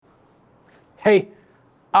Hey,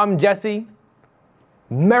 I'm Jesse.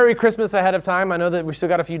 Merry Christmas ahead of time. I know that we still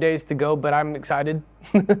got a few days to go, but I'm excited.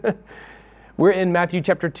 We're in Matthew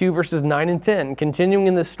chapter 2, verses 9 and 10, continuing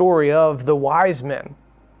in the story of the wise men.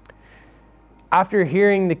 After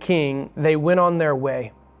hearing the king, they went on their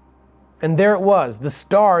way. And there it was, the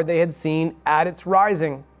star they had seen at its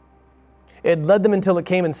rising. It led them until it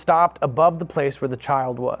came and stopped above the place where the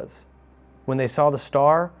child was. When they saw the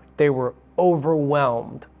star, they were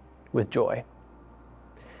overwhelmed with joy.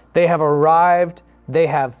 They have arrived. They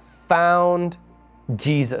have found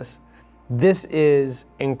Jesus. This is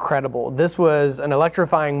incredible. This was an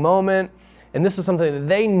electrifying moment, and this is something that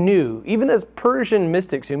they knew, even as Persian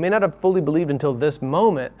mystics who may not have fully believed until this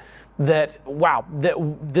moment, that, wow,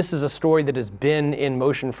 this is a story that has been in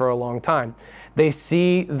motion for a long time. They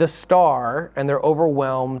see the star, and they're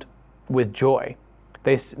overwhelmed with joy.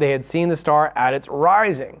 They had seen the star at its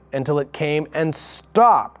rising until it came and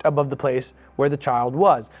stopped above the place where the child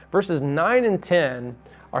was. Verses 9 and 10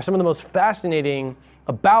 are some of the most fascinating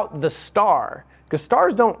about the star, because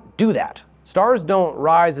stars don't do that. Stars don't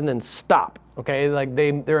rise and then stop, okay? Like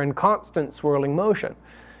they're in constant swirling motion.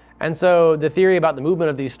 And so the theory about the movement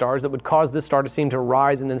of these stars that would cause this star to seem to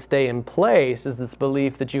rise and then stay in place is this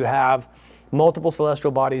belief that you have multiple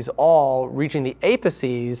celestial bodies all reaching the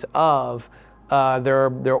apices of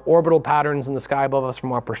their orbital patterns in the sky above us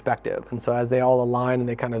from our perspective. And so as they all align and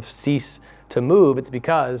they kind of cease to move, it's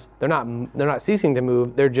because they're not ceasing to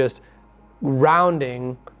move, they're just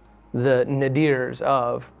rounding the nadirs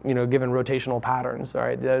of, given rotational patterns. All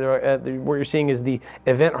right, what you're seeing is the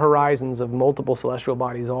event horizons of multiple celestial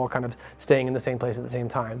bodies all kind of staying in the same place at the same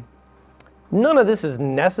time. None of this is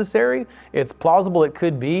necessary. It's plausible it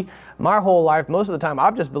could be. My whole life, most of the time,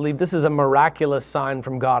 I've just believed this is a miraculous sign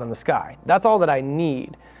from God in the sky. That's all that I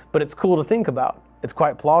need, but it's cool to think about. It's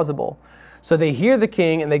quite plausible. So they hear the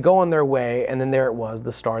king and they go on their way, and then there it was,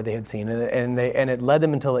 the star they had seen, and it led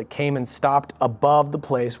them until it came and stopped above the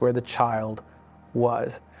place where the child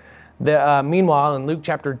was. Meanwhile, in Luke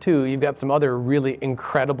chapter 2, you've got some other really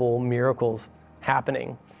incredible miracles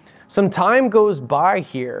happening. Some time goes by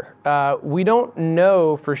here. We don't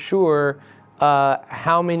know for sure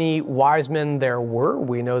how many wise men there were.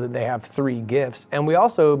 We know that they have 3 gifts. And we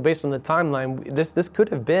also, based on the timeline, this could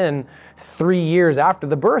have been 3 years after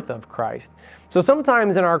the birth of Christ. So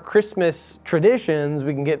sometimes in our Christmas traditions,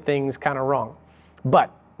 we can get things kind of wrong. But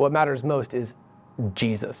what matters most is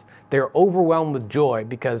Jesus. They're overwhelmed with joy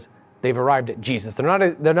because they've arrived at Jesus.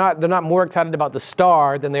 They're not more excited about the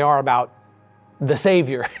star than they are about the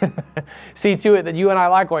Savior. See to it that you and I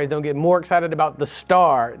likewise don't get more excited about the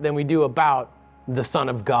star than we do about the Son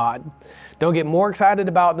of God. Don't get more excited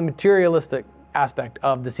about the materialistic aspect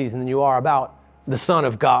of the season than you are about the Son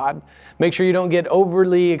of God. Make sure you don't get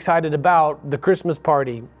overly excited about the Christmas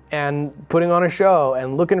party and putting on a show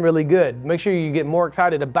and looking really good. Make sure you get more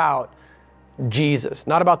excited about Jesus,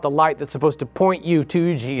 not about the light that's supposed to point you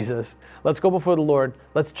to Jesus. Let's go before the Lord.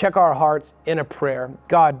 Let's check our hearts in a prayer.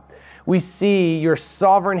 God, we see your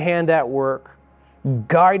sovereign hand at work,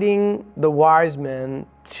 guiding the wise men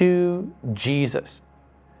to Jesus.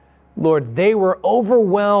 Lord, they were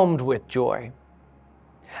overwhelmed with joy.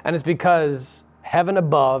 And it's because heaven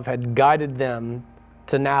above had guided them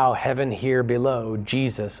to now heaven here below,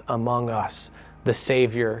 Jesus among us, the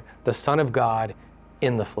Savior, the Son of God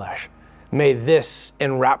in the flesh. May this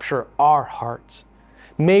enrapture our hearts.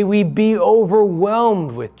 May we be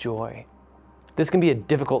overwhelmed with joy. This can be a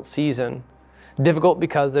difficult season. Difficult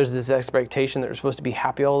because there's this expectation that we're supposed to be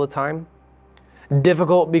happy all the time.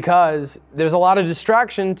 Difficult because there's a lot of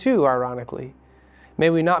distraction too, ironically. May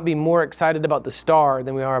we not be more excited about the star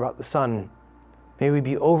than we are about the sun. May we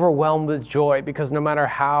be overwhelmed with joy because no matter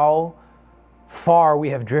how far we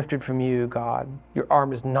have drifted from you, God, your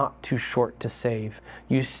arm is not too short to save.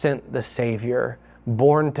 You sent the Savior,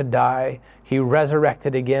 born to die. He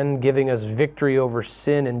resurrected again, giving us victory over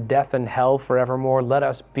sin and death and hell forevermore. Let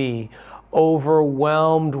us be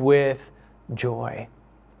overwhelmed with joy,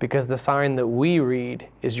 because the sign that we read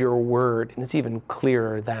is your word, and it's even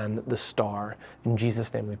clearer than the star. In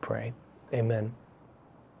Jesus' name we pray. Amen.